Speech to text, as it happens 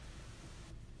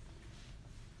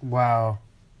Wow.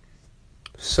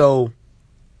 So,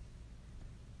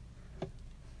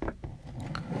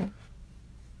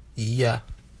 yeah.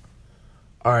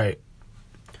 All right.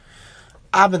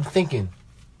 I've been thinking.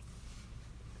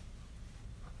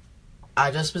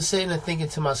 I just been sitting and thinking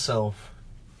to myself,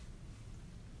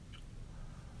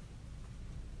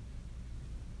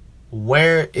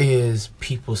 where is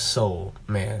people's soul,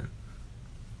 man?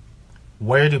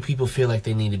 Where do people feel like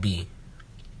they need to be?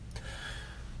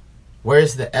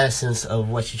 Where's the essence of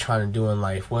what you're trying to do in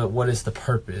life? What is the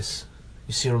purpose?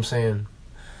 You see what I'm saying?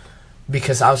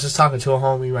 Because I was just talking to a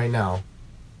homie right now,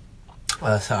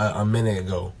 a minute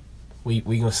ago. We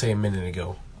gonna say a minute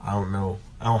ago. I don't know.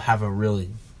 I don't have a really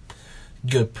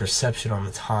good perception on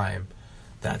the time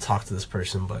that I talked to this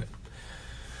person, but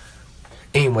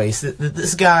anyways,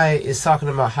 this guy is talking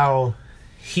about how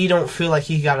he don't feel like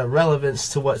he got a relevance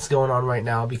to what's going on right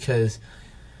now because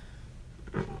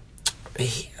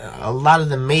a lot of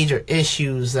the major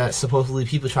issues that supposedly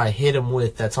people try to hit him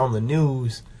with that's on the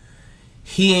news,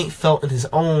 he ain't felt in his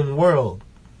own world.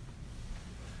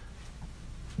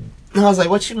 And I was like,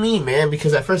 what you mean, man?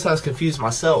 Because at first I was confused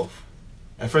myself.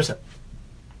 At first,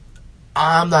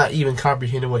 I'm not even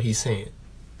comprehending what he's saying.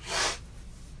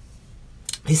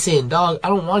 He's saying, dog, I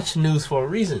don't watch the news for a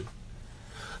reason.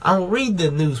 I don't read the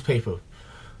newspaper.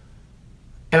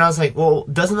 And I was like, well,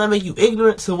 doesn't that make you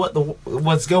ignorant to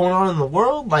what's going on in the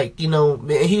world? Like, you know,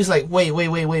 he was like,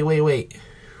 wait.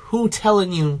 Who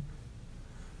telling you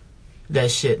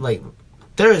that shit? Like,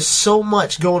 there is so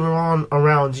much going on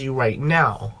around you right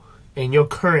now in your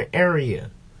current area.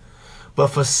 But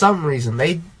for some reason,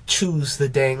 they choose the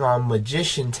dang on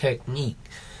magician technique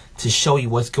to show you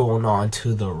what's going on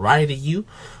to the right of you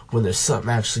when there's something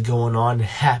actually going on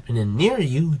happening near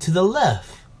you to the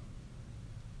left.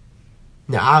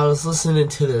 Now, I was listening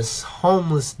to this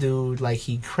homeless dude like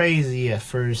he crazy at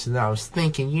first, and I was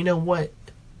thinking, you know what?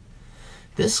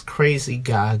 This crazy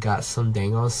guy got some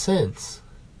dang on sense.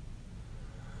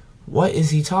 What is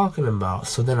he talking about?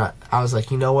 So then I was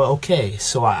like, you know what? Okay.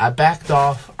 So I backed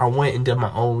off. I went and did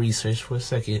my own research for a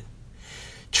second.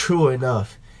 True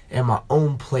enough, in my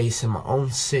own place, in my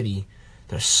own city,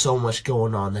 there's so much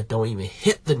going on that don't even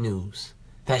hit the news.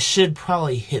 That should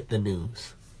probably hit the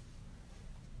news.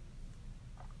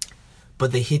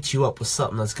 But they hit you up with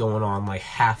something that's going on like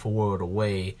half a world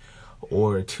away,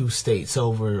 or 2 states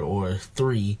over, or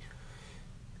 3,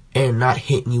 and not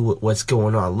hitting you with what's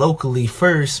going on locally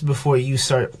first before you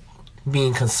start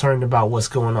being concerned about what's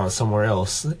going on somewhere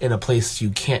else in a place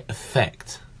you can't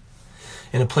affect.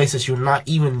 In a place that you're not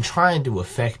even trying to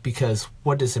affect, because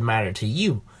what does it matter to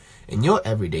you in your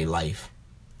everyday life?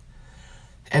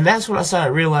 And that's when I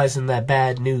started realizing that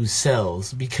bad news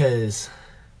sells, because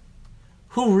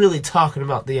who really talking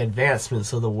about the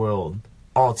advancements of the world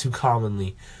all too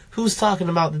commonly? Who's talking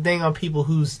about the dang on people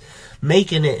who's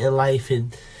making it in life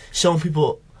and showing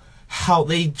people how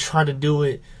they try to do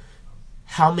it,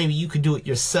 how maybe you could do it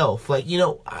yourself? Like, you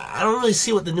know, I don't really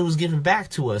see what the news is giving back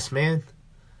to us, man.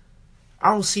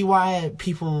 I don't see why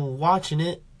people watching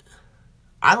it.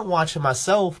 I don't watch it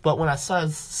myself, but when I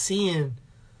started seeing,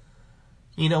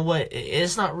 you know what,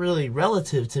 it's not really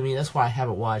relative to me. That's why I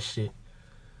haven't watched it.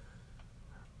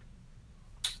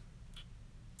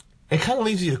 It kind of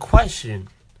leaves you to question,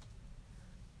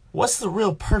 what's the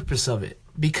real purpose of it?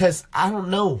 Because I don't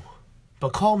know,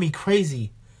 but call me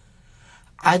crazy,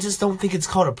 I just don't think it's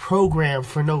called a program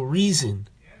for no reason.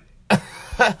 I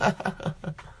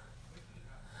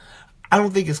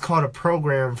don't think it's called a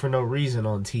program for no reason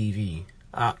on TV.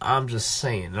 I'm just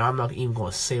saying, and I'm not even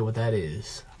going to say what that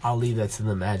is. I'll leave that to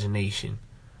the imagination.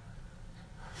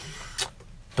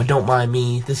 But don't mind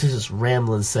me, this is just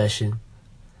rambling session.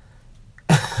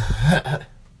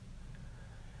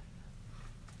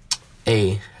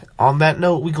 Hey, on that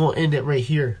note, we gonna end it right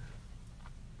here.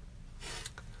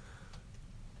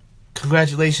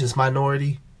 Congratulations,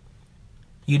 minority.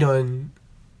 You done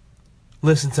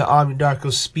listen to Omni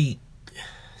Darko speak.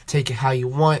 Take it how you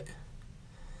want.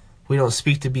 We don't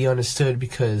speak to be understood,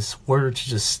 because words are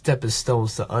just stepping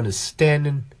stones to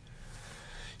understanding.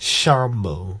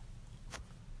 Shambo.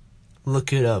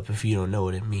 Look it up if you don't know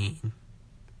what it means.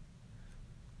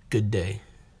 Good day.